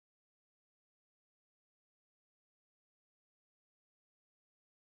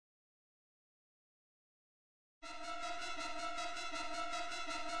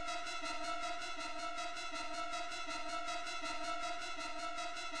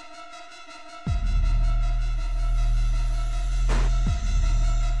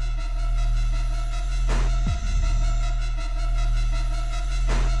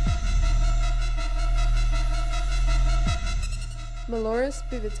Meloris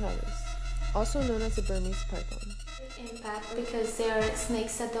bivitalis, also known as the Burmese python. Impact because they are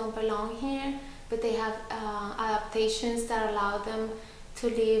snakes that don't belong here, but they have adaptations that allow them to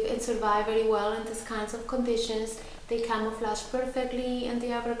live and survive very well in these kinds of conditions. They camouflage perfectly in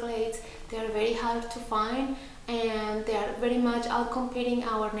the Everglades. They are very hard to find, and they are very much outcompeting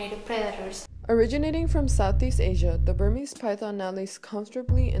our native predators. Originating from Southeast Asia, the Burmese python now lives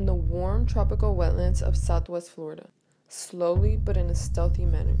comfortably in the warm tropical wetlands of southwest Florida, slowly but in a stealthy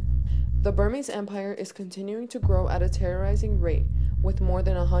manner. The Burmese Empire is continuing to grow at a terrorizing rate, with more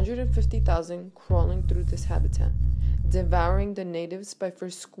than 150,000 crawling through this habitat, devouring the natives by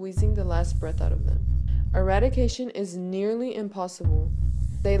first squeezing the last breath out of them. Eradication is nearly impossible.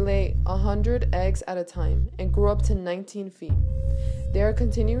 They lay 100 eggs at a time and grow up to 19 feet. They are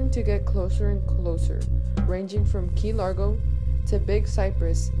continuing to get closer and closer, ranging from Key Largo to Big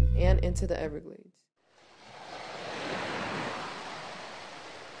Cypress and into the Everglades.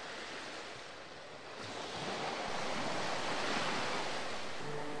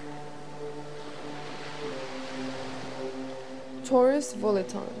 Taurus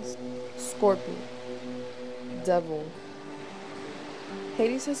volitans, scorpion, devil.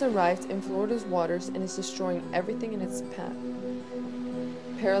 Hades has arrived in Florida's waters and is destroying everything in its path,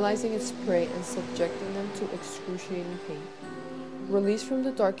 paralyzing its prey and subjecting them to excruciating pain. Released from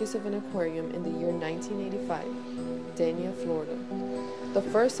the darkest of an aquarium in the year 1985, Dania, Florida. The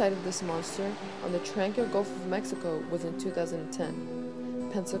first sight of this monster on the tranquil Gulf of Mexico was in 2010,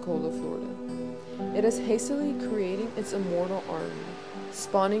 Pensacola, Florida. It is hastily creating its immortal army,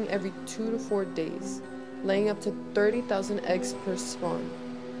 spawning every 2 to 4 days, laying up to 30,000 eggs per spawn.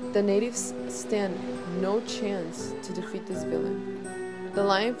 The natives stand no chance to defeat this villain. The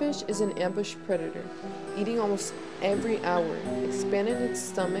lionfish is an ambush predator, eating almost every hour, expanding its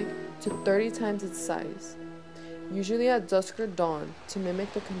stomach to 30 times its size, usually at dusk or dawn to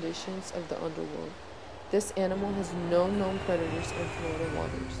mimic the conditions of the underworld. This animal has no known predators in Florida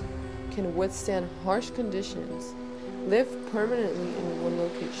waters, can withstand harsh conditions, live permanently in one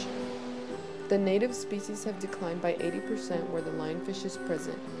location. The native species have declined by 80% where the lionfish is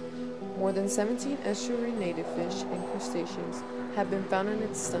present. More than 17 estuary native fish and crustaceans have been found in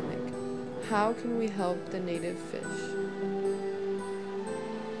its stomach. How can we help the native fish?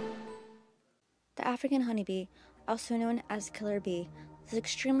 The African honeybee, also known as killer bee, is an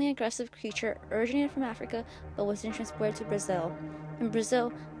extremely aggressive creature originated from Africa but was then transported to Brazil. In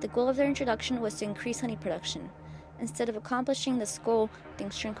Brazil, the goal of their introduction was to increase honey production. Instead of accomplishing this goal,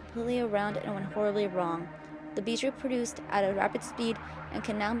 things turned completely around and went horribly wrong. The bees reproduced at a rapid speed and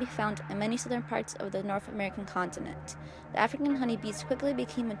can now be found in many southern parts of the North American continent. The African honeybees quickly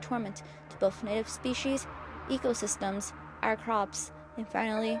became a torment to both native species, ecosystems, our crops, and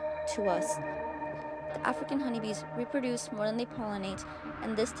finally, to us. The African honeybees reproduce more than they pollinate,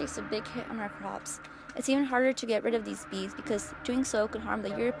 and this takes a big hit on our crops. It's even harder to get rid of these bees because doing so could harm the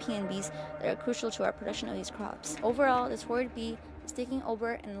European bees that are crucial to our production of these crops. Overall, this horrid bee is taking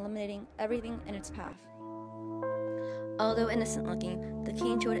over and eliminating everything in its path. Although innocent looking, the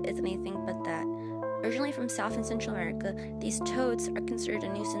cane toad isn't anything but that. Originally from South and Central America, these toads are considered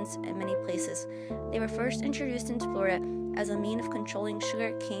a nuisance in many places. They were first introduced into Florida as a mean of controlling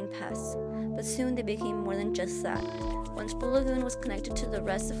sugar cane pests, but soon they became more than just that. Once Blue Lagoon was connected to the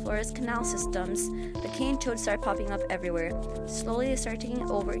rest of Florida's canal systems, the cane toads started popping up everywhere. Slowly they started taking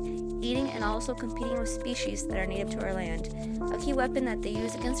over, eating and also competing with species that are native to our land. A key weapon that they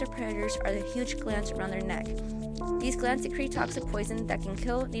use against their predators are the huge glands around their neck. These glands secrete toxic poison that can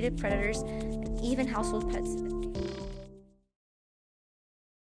kill native predators and even household pets.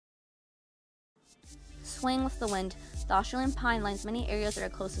 Swaying with the wind, the Australian pine lines many areas that are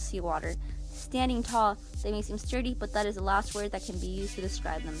close to seawater. Standing tall, they may seem sturdy, but that is the last word that can be used to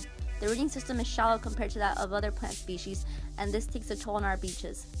describe them. The rooting system is shallow compared to that of other plant species, and this takes a toll on our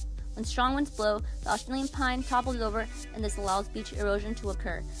beaches. When strong winds blow, the Australian pine topples over, and this allows beach erosion to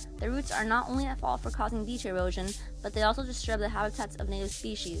occur. The roots are not only at fault for causing beach erosion, but they also disturb the habitats of native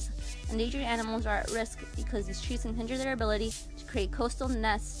species. Endangered animals are at risk because these trees can hinder their ability to create coastal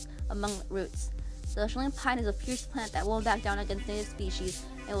nests among roots. The Australian pine is a fierce plant that won't back down against native species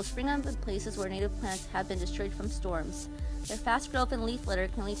and will spring up in places where native plants have been destroyed from storms. Their fast growth and leaf litter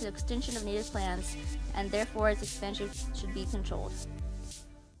can lead to the extinction of native plants, and therefore its expansion should be controlled.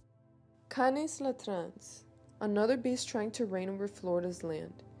 Canis latrans, another beast trying to reign over Florida's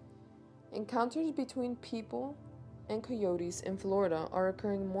land. Encounters between people and coyotes in Florida are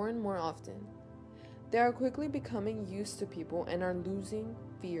occurring more and more often. They are quickly becoming used to people and are losing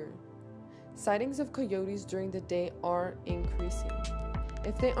fear. Sightings of coyotes during the day are increasing.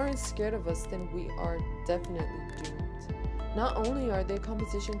 If they aren't scared of us, then we are definitely doomed. Not only are they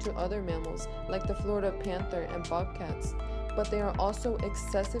competition to other mammals like the Florida panther and bobcats, but they are also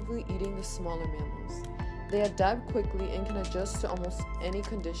excessively eating the smaller mammals. They adapt quickly and can adjust to almost any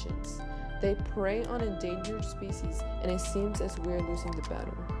conditions. They prey on endangered species, and it seems as we're losing the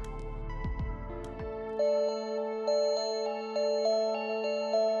battle.